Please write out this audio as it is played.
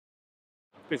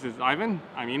This is Ivan,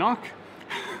 I'm Enoch.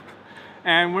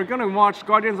 And we're gonna watch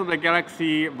Guardians of the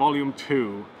Galaxy Volume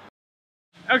 2.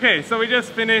 Okay, so we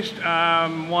just finished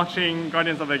watching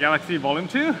Guardians of the Galaxy Volume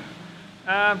 2.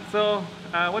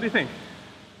 What do you think?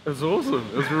 It was awesome.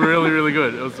 It was really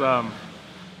good. It was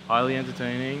highly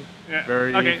entertaining. Yeah.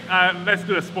 Very. Okay, let's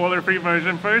do a spoiler-free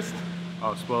version first.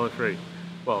 Oh, spoiler-free.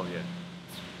 Well, yeah.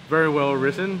 It's very well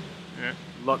written. Yeah.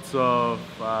 Lots of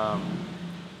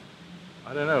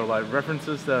I don't know, like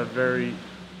references that are very.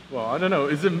 Well, I don't know.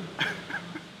 Is it?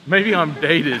 Maybe I'm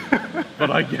dated,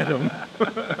 but I get them. I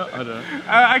don't know.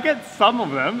 I get some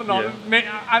of them. Not,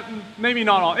 Yeah. maybe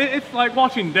not all. It's like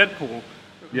watching Deadpool.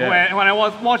 Yeah. When I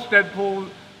watched Deadpool,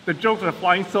 the jokes were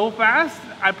flying so fast,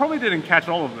 I probably didn't catch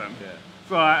all of them. Yeah.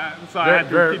 So I had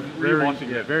to keep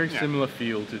rewatching it. Very similar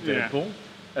feel to Deadpool,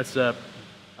 except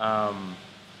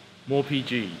more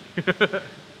PG.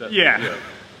 Yeah.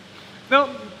 No,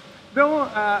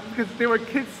 because there were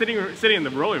kids sitting in the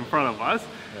row in front of us.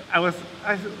 Yeah.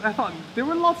 I thought there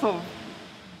were lots of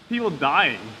people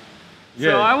dying.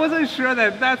 Yeah. So I wasn't sure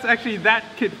that that's actually that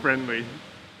kid friendly.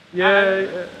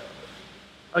 Yeah.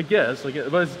 I guess, but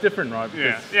it's different, right?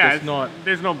 Because there's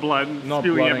no blood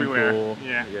spewing everywhere. Gore.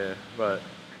 Yeah, but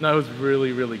no, it was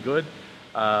really good.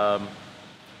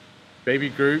 Baby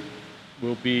Groot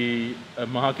will be a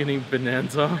marketing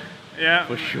bonanza. Yeah,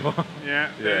 for sure. Yeah,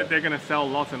 they're gonna sell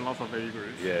lots and lots of Baby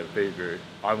Groots. Yeah, Baby Groot.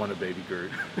 I want a Baby Groot.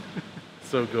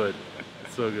 So good,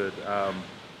 so good. I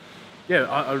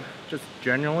just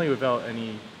generally, without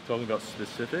any talking about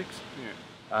specifics.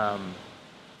 Yeah.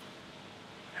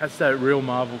 Has that real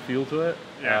Marvel feel to it.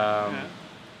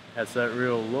 Has that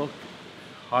real look.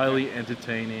 Highly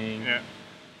entertaining. Yeah.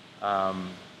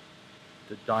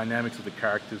 The dynamics of the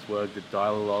characters work. The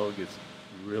dialogue is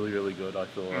really good, I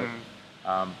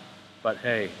thought. But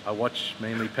hey, I watch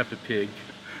mainly Peppa Pig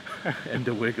and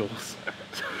The Wiggles,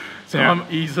 so I'm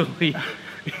easily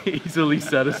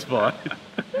satisfied.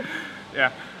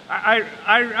 Yeah,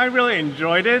 I really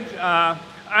enjoyed it.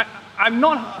 I'm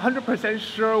not 100%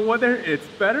 sure whether it's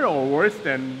better or worse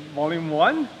than Volume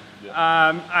 1. Yeah.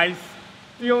 I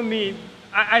still need.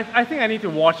 I think I need to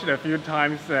watch it a few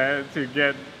times to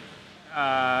get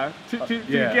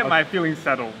get my feelings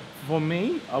settled. For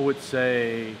me, I would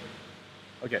say,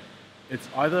 okay, it's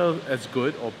either as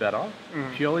good or better,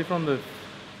 purely from the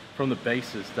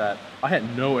basis that I had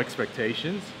no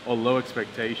expectations or low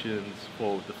expectations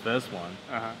for the first one,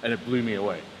 and it blew me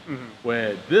away.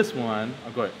 Where this one,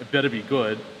 I'm going, it better be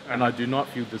good, and I do not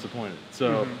feel disappointed.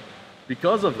 So,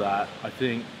 because of that, I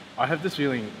think I have this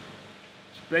feeling,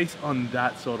 based on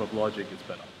that sort of logic, it's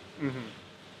better.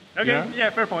 Okay, yeah,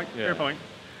 fair point. Yeah. Fair point.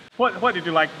 What did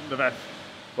you like the best?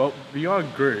 Well,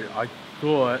 beyond Groot, I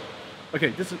thought, okay,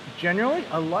 this is generally,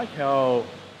 I like how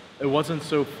it wasn't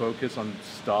so focused on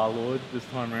Star-Lord this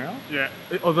time around. Yeah.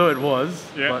 Although it was,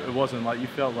 but it wasn't. Like, you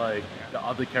felt like the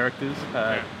other characters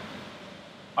had,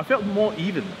 I felt more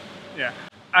even. Yeah.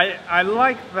 I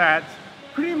like that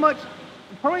pretty much,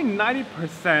 probably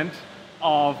 90%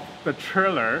 of the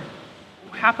trailer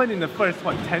happened in the first,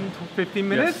 10 to 15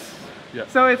 minutes? Yes. Yeah.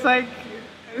 So it's like,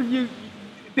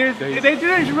 they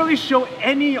didn't really show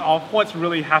any of what's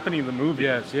really happening in the movie.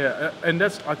 Yes, yeah, and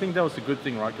I think that was a good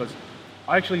thing, right? Because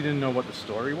I actually didn't know what the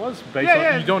story was.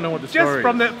 You don't know what the story is.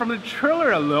 Just from the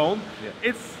trailer alone,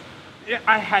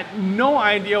 I had no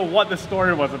idea what the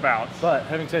story was about. But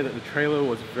having said that, the trailer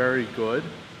was very good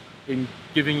in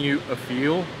giving you a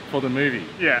feel for the movie.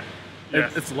 Yeah,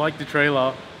 it's like the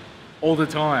trailer all the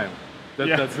time.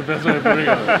 That's the best way of putting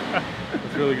it.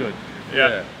 It's really good.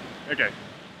 Yeah. Okay.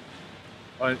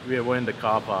 We're in the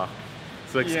car park.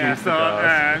 So we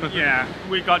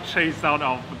got chased out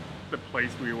of the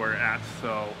place we were at,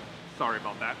 so sorry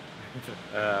about that.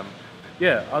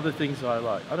 Other things I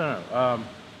like. I don't know.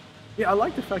 I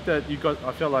like the fact that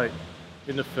I felt like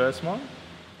in the first one,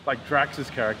 like Drax's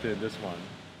character in this one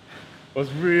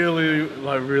was really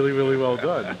well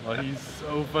done. Like, he's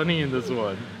so funny in this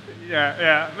one.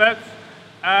 That's.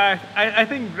 I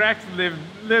think Drax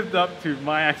lived up to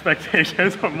my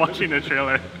expectations from watching the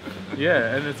trailer.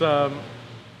 Yeah, and it's I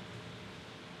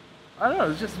don't know,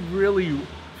 it just really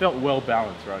felt well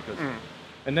balanced, right?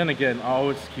 And then again, I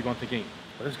always keep on thinking,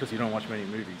 well, that's because you don't watch many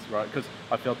movies, right? Because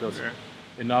I felt there was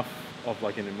enough of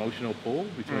like an emotional pull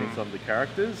between some of the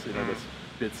characters. You know, there's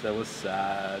bits that were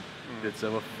sad, bits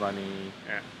that were funny.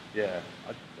 I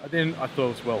thought it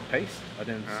was well paced. I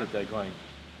didn't sit there going,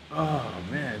 oh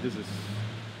man, this is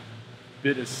a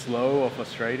bit slow or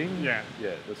frustrating.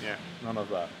 None of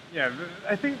that. Yeah,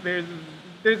 I think there's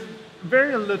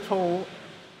very little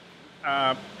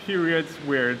periods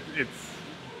where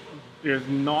there's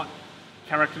not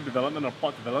character development or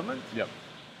plot development. Yep.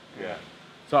 Yeah.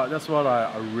 So that's what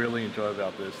I really enjoy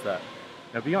about this. That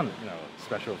beyond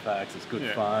special effects, it's good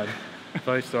fun,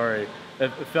 funny story.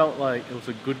 It felt like it was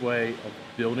a good way of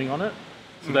building on it,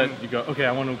 so that you go, okay,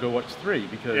 I want to go watch 3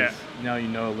 because now you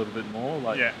know a little bit more.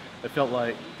 Like it felt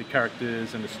like the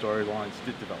characters and the storylines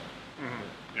did develop.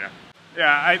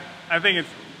 Yeah. I think it's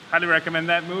highly recommend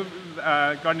that movie,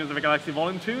 Guardians of the Galaxy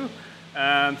Volume 2.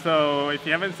 So if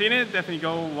you haven't seen it, definitely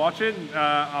go watch it.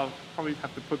 I'll probably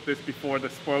have to put this before the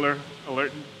spoiler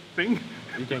alert thing.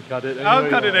 You can cut it. I'll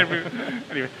cut it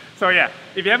anyway. So yeah,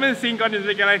 if you haven't seen Guardians of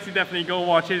the Galaxy, definitely go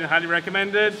watch it and highly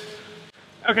recommend it.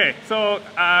 Okay, so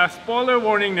spoiler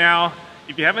warning now.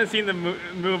 If you haven't seen the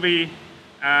movie,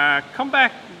 come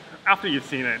back after you've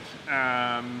seen it.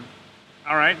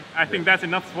 All right, I think that's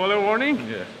enough spoiler warning.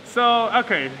 Yeah. So,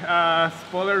 okay,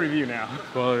 spoiler review now.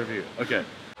 Spoiler review, okay.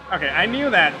 Okay, I knew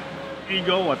that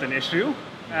ego was an issue,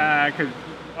 because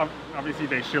obviously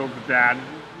they showed the dad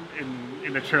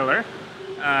in the trailer.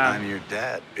 I'm your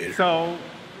dad, Peter. So,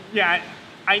 yeah,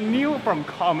 I knew from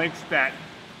comics that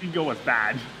ego was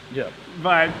bad. Yeah.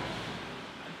 But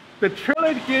the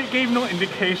trailer gave no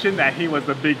indication that he was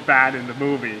the big bad in the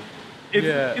movie.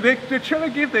 The trailer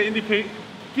gave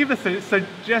the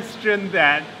suggestion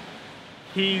that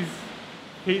he's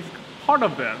part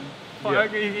of them.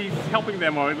 He's helping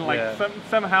them, or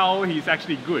somehow he's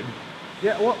actually good.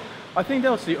 Yeah, well, I think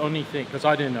that was the only thing, because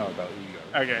I didn't know about ego.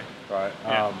 Okay. Right.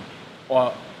 Yeah.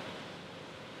 Well,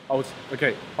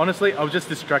 honestly, I was just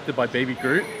distracted by Baby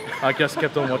Groot. I just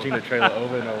kept on watching the trailer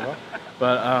over and over.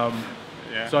 But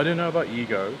so I didn't know about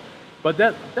ego. But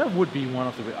that would be one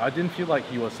of the. I didn't feel like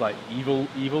he was like evil,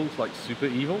 like super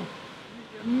evil.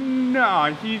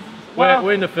 No, he's.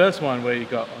 We're in the first one where you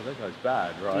go, oh, that guy's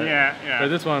bad, right? Yeah. But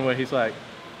this one where he's like,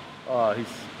 oh, he's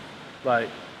like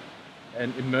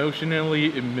an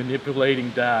emotionally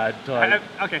manipulating dad type.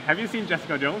 Okay, have you seen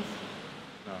Jessica Jones?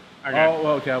 No. Okay. Oh,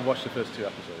 well, okay, I've watched the first 2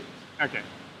 episodes. Okay,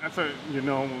 so you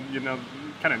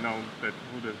kind of know that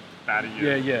who the baddie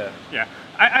is. Yeah.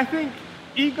 I think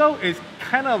ego is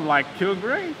kind of like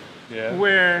Kilgrave,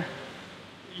 where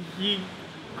he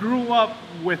grew up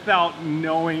without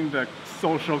knowing the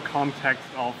social context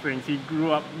of things. He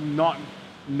grew up not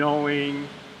knowing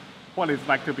what it's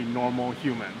like to be normal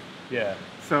human. Yeah.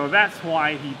 So that's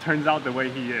why he turns out the way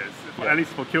he is, at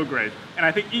least for Kilgrave. And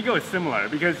I think ego is similar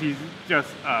because he's just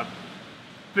a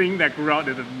thing that grew out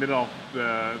in the middle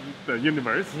of the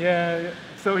universe. Yeah.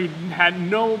 So he had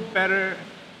no better.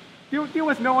 There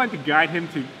was no one to guide him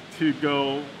to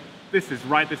go, this is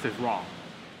right, this is wrong.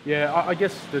 Yeah, I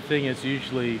guess the thing is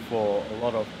usually for a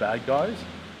lot of bad guys,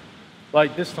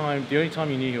 like this time, the only time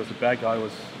you knew he was a bad guy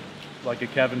was like a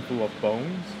cabin full of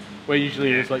bones, where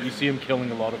usually it's like you see him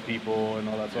killing a lot of people and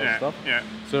all that sort of stuff. Yeah.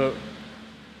 So,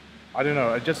 I don't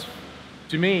know,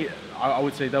 to me, I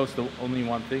would say that was the only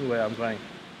one thing where I'm going,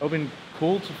 it would have been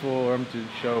cool for him to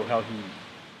show how he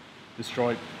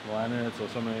destroyed planets or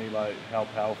something, like how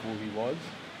powerful he was.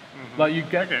 Mm-hmm. Like you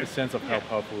get a sense of how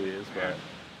powerful he is,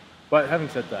 but having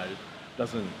said that, it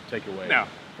doesn't take away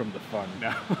from the fun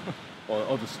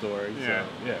or the story. I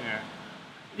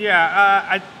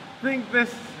think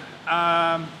this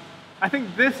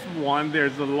one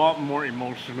there's a lot more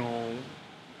emotional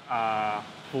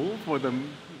pull for them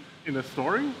in the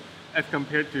story as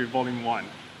compared to Volume 1.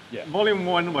 Yeah. Volume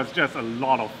 1 was just a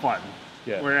lot of fun.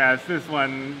 Yeah. Whereas this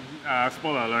one,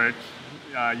 spoiler alert,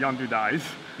 Yondu dies.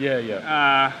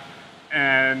 Yeah.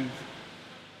 And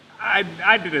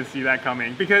I didn't see that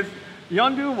coming because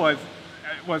Yondu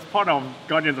was part of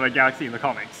Guardians of the Galaxy in the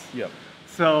comics. Yep.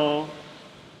 So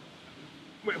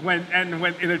when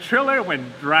in the trailer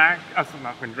when Groot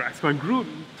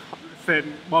said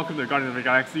welcome to the Guardians of the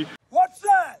Galaxy. What's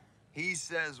that? He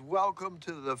says welcome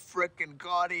to the frickin'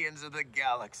 Guardians of the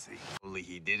Galaxy. Only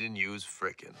he didn't use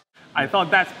frickin'. I thought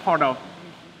that's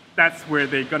where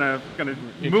they're gonna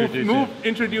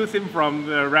introduce him from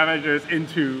the Ravagers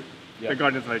into the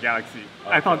Guardians of the Galaxy.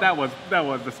 Okay. I thought that was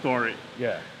the story.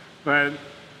 Yeah. But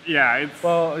yeah, it's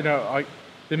I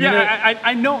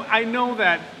know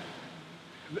that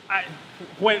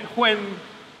when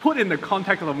put in the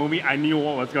context of the movie, I knew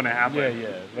what was gonna happen.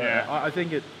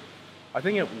 I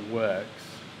think it works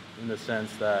in the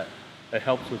sense that it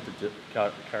helps with the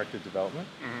character development.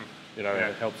 Mm-hmm. It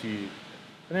helps you,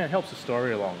 and then it helps the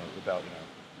story along about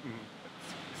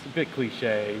it's a bit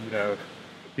cliche.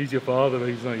 He's your father, but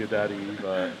he's not your daddy.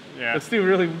 But it's still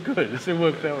really good. It still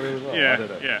worked out really well. I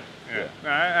don't know.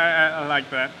 I like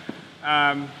that.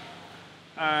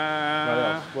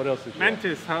 What else did you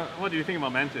Mantis, what do you think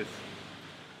about Mantis?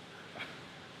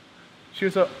 She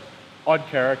was an odd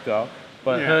character,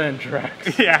 but her and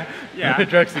Drax. Yeah.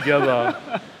 Drax together.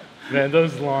 Man,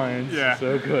 those lines are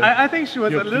so good. I think she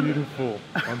was You're a little beautiful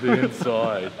on the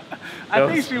inside. I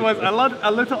think she was a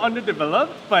little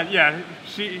underdeveloped, but yeah,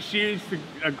 she's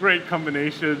a great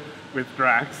combination with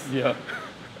Drax. Yeah.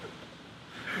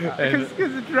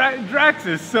 Because Drax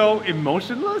is so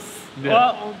emotionless. Yeah.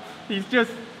 Well, he's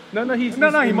just he's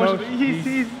emotional.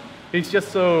 He's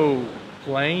just so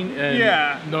plain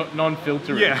and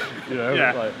non-filtering. Yeah. You know,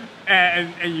 yeah. like,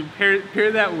 and you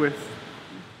pair that with.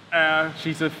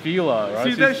 She's a feeler, right?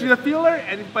 She's a feeler,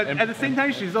 but at the same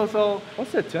time, she's also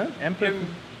what's that term?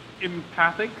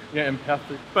 empathic. Yeah,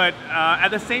 empathic. But at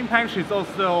the same time, she's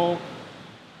also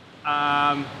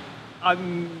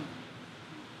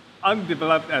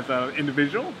undeveloped as an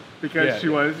individual because she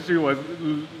was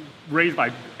raised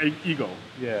by ego.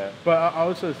 Yeah, but I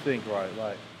also think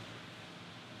like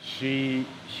she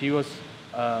was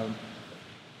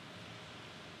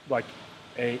like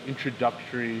a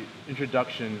introduction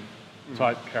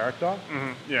type character.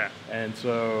 Mm-hmm. Yeah, and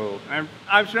so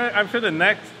I'm sure the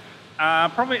next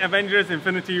probably Avengers: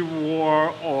 Infinity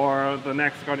War or the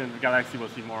next Guardians of the Galaxy will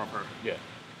see more of her. Yeah,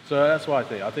 so that's what I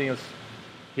think. I think it's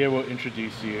here we'll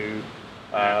introduce you.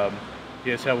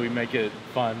 Here's how we make it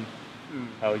fun.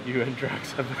 How you and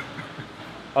Drax have.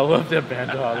 I love their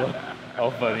banter. I love how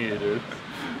funny it is.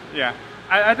 Yeah,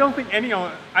 I don't think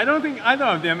either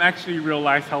of them actually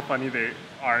realize how funny they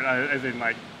are. As in,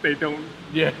 like they don't.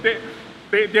 Yeah.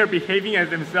 They're behaving as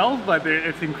themselves, but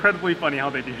it's incredibly funny how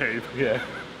they behave. Yeah.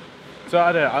 So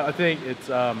I don't know. I think it's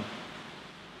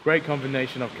great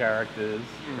combination of characters,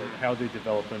 how they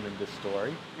develop them in this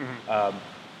story.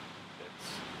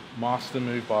 It's master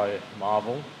move by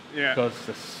Marvel. Yeah. Because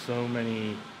there's so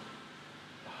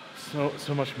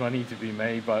much money to be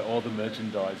made by all the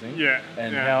merchandising. Yeah.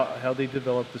 And how they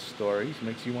develop the stories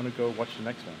makes you want to go watch the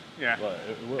next one. Yeah. Well,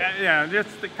 it will. Yeah.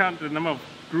 Just to count the number of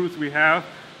Groots we have.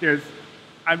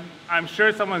 I'm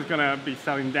sure someone's gonna be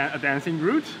selling a dancing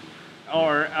Groot,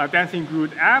 or a dancing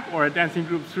Groot app, or a dancing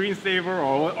Groot screensaver,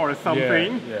 or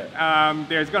something. Yeah.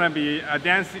 There's gonna be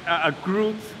a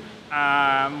Groot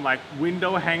like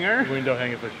window hanger. Window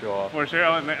hanger for sure. For sure,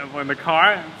 on the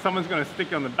car, someone's gonna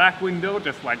stick on the back window,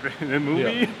 just like in the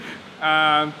movie.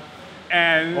 Yeah.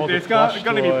 And there's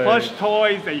gonna be plush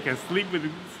toys that you can sleep with,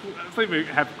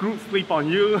 have Groot sleep on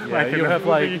you. Yeah, like you'll have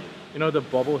movie. like, you know, the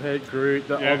bobblehead Groot,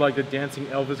 or like the dancing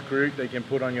Elvis Groot that you can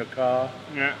put on your car.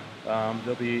 Yeah.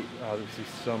 There'll be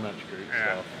so much Groot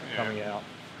stuff coming out,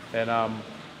 and I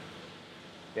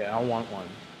want one.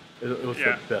 It was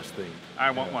the best thing.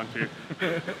 I want one too.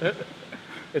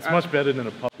 It's much better than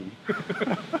a puppy.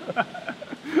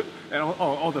 And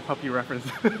all the puppy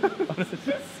references.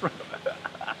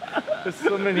 There's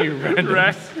so many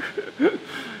random.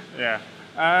 Yeah.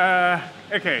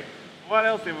 Okay. What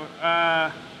else?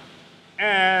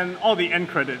 And all the end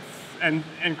credits and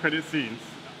end credit scenes.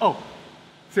 Oh,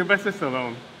 Sylvester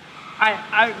Stallone.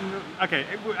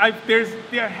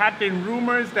 There had been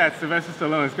rumors that Sylvester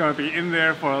Stallone is going to be in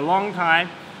there for a long time.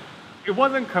 It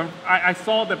wasn't. I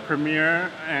saw the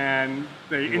premiere and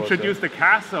they introduced the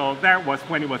cast, so that was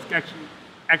when it was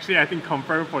actually I think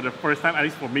confirmed for the first time, at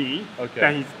least for me,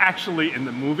 that he's actually in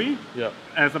the movie,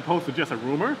 as opposed to just a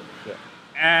rumor. Yeah.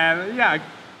 And I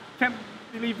can't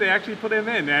believe they actually put him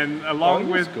in, and along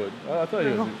with good. I thought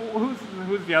he was.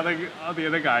 Who's the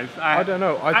other guys? I don't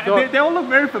know. I thought they all look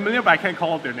very familiar, but I can't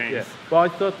call out their names. Yeah. But I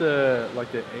thought the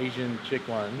Asian chick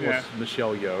one was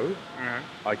Michelle Yeoh.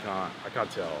 I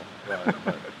can't tell. But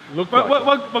looked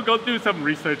like we'll go do some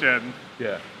research and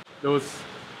it was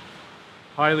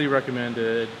highly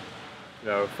recommended.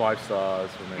 5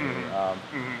 stars for me.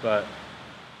 But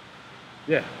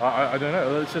I don't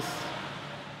know. It's just.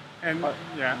 And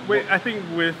I think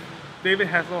with David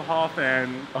Hasselhoff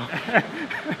and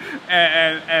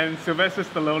Sylvester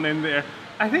Stallone in there,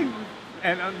 I think,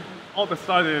 and all the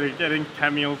stars that are getting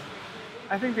cameos,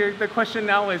 I think the question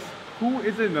now is, who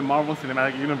is in the Marvel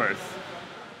Cinematic Universe?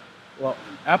 Well,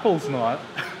 Apple's not,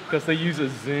 because they use a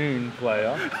Zune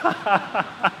player.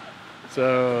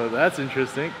 So that's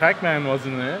interesting. Pac-Man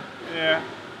wasn't there. Yeah.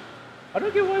 I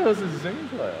don't get why it was a Zune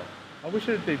player. I wish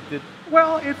they did.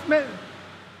 Well, it's meant.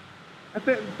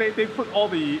 They put all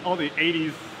the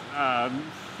 80s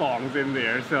songs in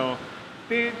there, so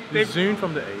they Zune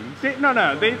from the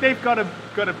 80s. They've got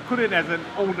to put it as an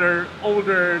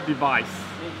older device.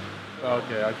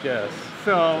 Okay, I guess.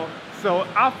 So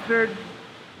after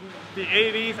the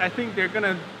 80s, I think they're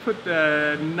gonna put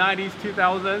the 90s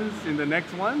 2000s in the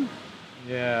next one.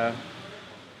 Yeah.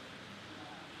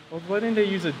 Well, why didn't they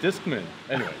use a Discman?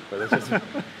 Anyway, but that's just.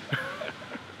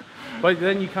 But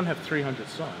then you can't have 300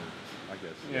 songs. I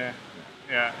guess.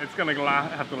 Yeah, it's gonna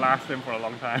have to last them for a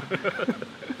long time.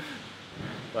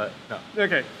 But no.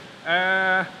 Okay.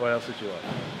 What else did you like?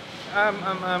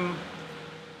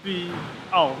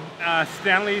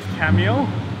 Stanley's cameo,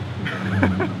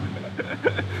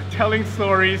 telling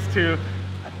stories to,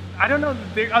 I don't know,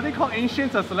 are they called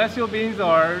ancients or celestial beings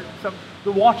or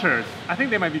the Watchers? I think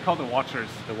they might be called the Watchers.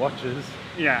 The Watchers.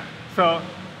 Yeah. So,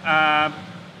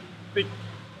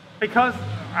 because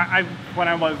when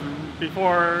I was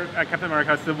before Captain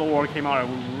America: Civil War came out, I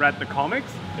read the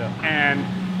comics, and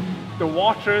the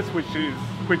Watchers, which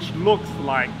looks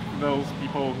like those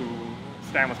people who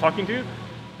Stan was talking to,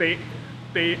 they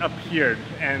appeared,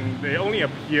 and they only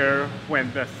appear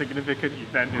when the significant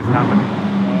event is happening.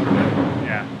 Okay.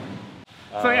 Yeah.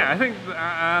 So yeah, I think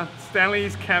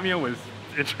Stanley's cameo was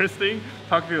interesting.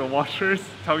 Talking to the Watchers,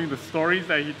 telling the stories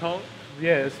that he told.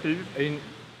 Yeah, in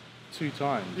 2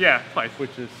 times. Yeah, twice.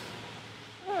 Which is.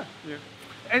 Yeah.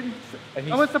 And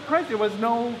I was surprised there was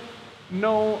no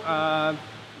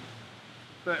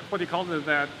what do you call it,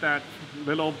 that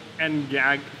little end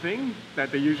gag thing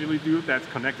that they usually do that's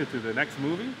connected to the next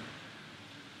movie?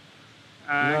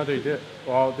 No, they did.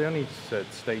 Well, they only said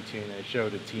stay tuned. They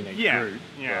showed a teenage Groot.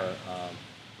 Yeah. But,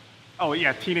 oh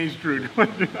yeah, teenage Groot.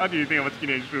 How do you think of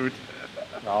teenage Groot?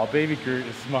 no, baby Groot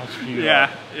is much cuter.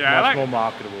 Yeah, much more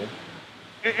marketable.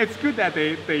 It's good that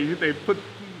they put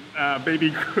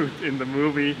baby Groot in the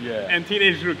movie, and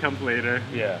teenage Groot comes later.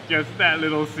 Yeah. Just that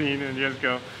little scene, and you just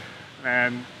go,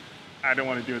 man, I don't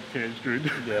want to do with teenage Groot.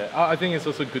 Yeah, I think it's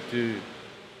also good to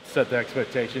set the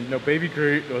expectation. No, baby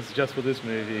Groot was just for this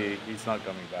movie. He's not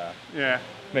coming back. Yeah.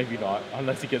 Maybe not,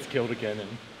 unless he gets killed again and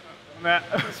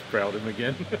sprout him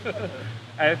again.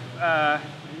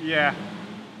 Yeah.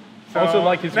 So also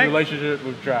like his relationship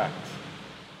with Drax.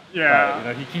 Yeah. You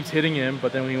know, he keeps hitting him,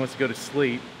 but then when he wants to go to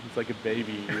sleep, he's like a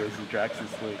baby. He goes to Drax's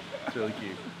sleep. It's really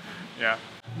cute. Yeah.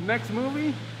 Next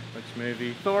movie? Next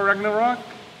movie. Thor Ragnarok.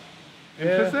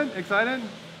 Interested? Excited?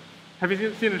 Have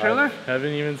you seen the trailer?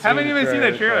 Haven't even seen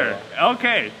the trailer.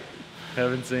 Okay.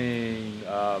 Haven't seen.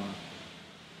 I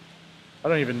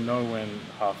don't even know when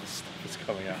half the stuff is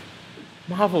coming out.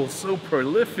 Marvel's so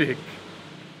prolific.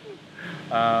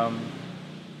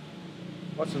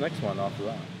 What's the next one after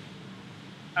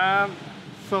that?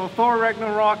 So Thor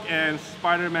Ragnarok and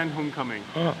Spider-Man Homecoming.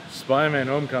 Spider-Man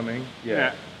Homecoming.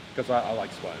 Yeah. Because I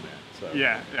like Spider-Man. So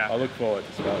yeah. I look forward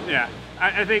to Spider-Man. Yeah.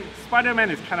 I think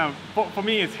Spider-Man is kind of, for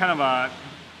me, it's kind of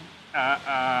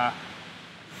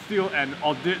still an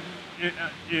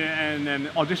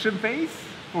audition phase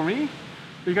for me,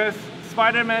 because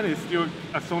Spider-Man is still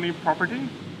a Sony property,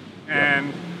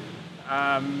 and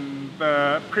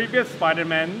the previous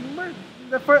Spider-Man,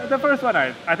 the first one,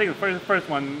 I think the first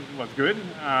one was good.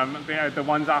 The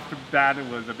ones after that, it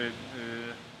was a bit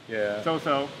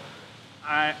so.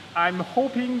 I'm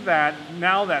hoping that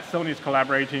now that Sony is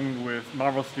collaborating with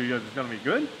Marvel Studios, it's going to be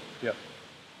good. Yep.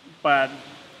 But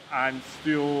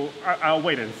I'll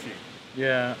wait and see.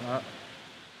 Yeah.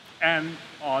 And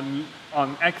on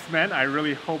X-Men, I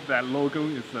really hope that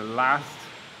Logan is the last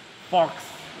Fox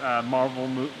Marvel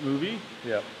movie.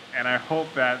 Yep. And I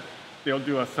hope that they'll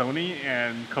do a Sony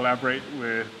and collaborate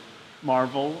with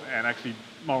Marvel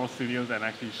Studios and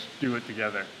actually do it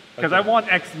together. Because I want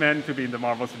X-Men to be in the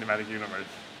Marvel Cinematic Universe.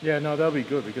 Yeah, no, that'll be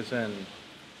good, because then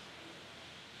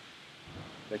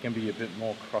there can be a bit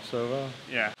more crossover.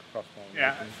 Yeah.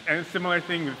 And similar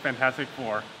thing with Fantastic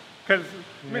Four. Because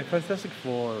Fantastic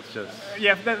Four is just...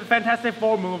 Yeah, the Fantastic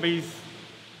Four movies,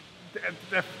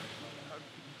 or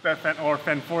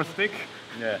Fan-4-Stick,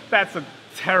 that's a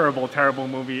terrible, terrible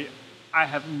movie. I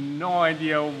have no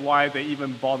idea why they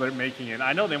even bothered making it.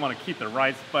 I know they want to keep the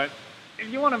rights, but if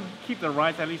you want to keep the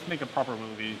rights, at least make a proper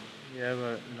movie. Yeah,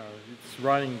 but no, it's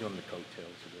riding on the coattails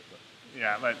a bit.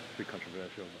 Yeah, but... A bit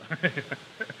controversial.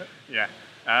 Yeah.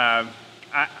 I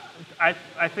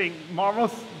think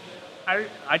Marvel's...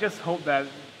 I just hope that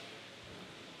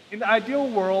in the ideal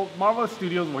world, Marvel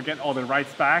Studios will get all the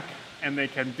rights back, and they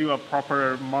can do a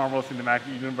proper Marvel Cinematic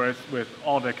Universe with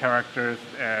all the characters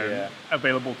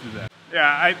available to them.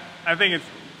 Yeah, I think it's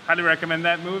highly recommend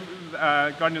that movie,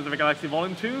 Guardians of the Galaxy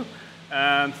Volume 2.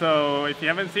 So if you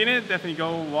haven't seen it, definitely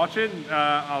go watch it.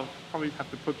 I'll probably have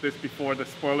to put this before the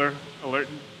spoiler alert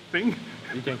thing.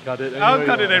 You can cut it. I'll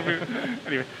cut it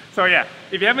anyway. So yeah,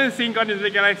 if you haven't seen Guardians of the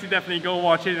Galaxy, definitely go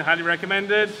watch it. Highly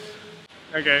recommend it.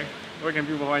 Okay, where can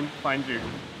people find you?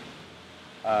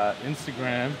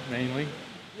 Instagram mainly.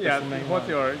 Yeah, what's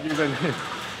your username?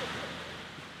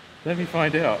 Let me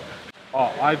find out. Oh,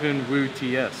 Ivan Wu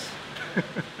TS.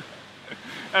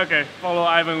 Okay, follow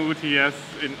Ivan Wu TS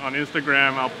on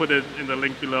Instagram. I'll put it in the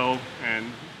link below, and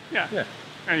yeah.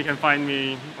 And you can find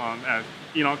me at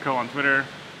Enoch Ko on Twitter,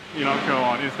 Enoch Ko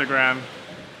on Instagram,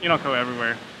 Enoch Ko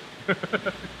everywhere.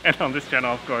 And on this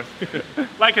channel, of course.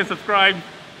 Like and subscribe.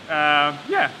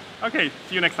 Yeah, okay,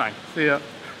 see you next time. See ya.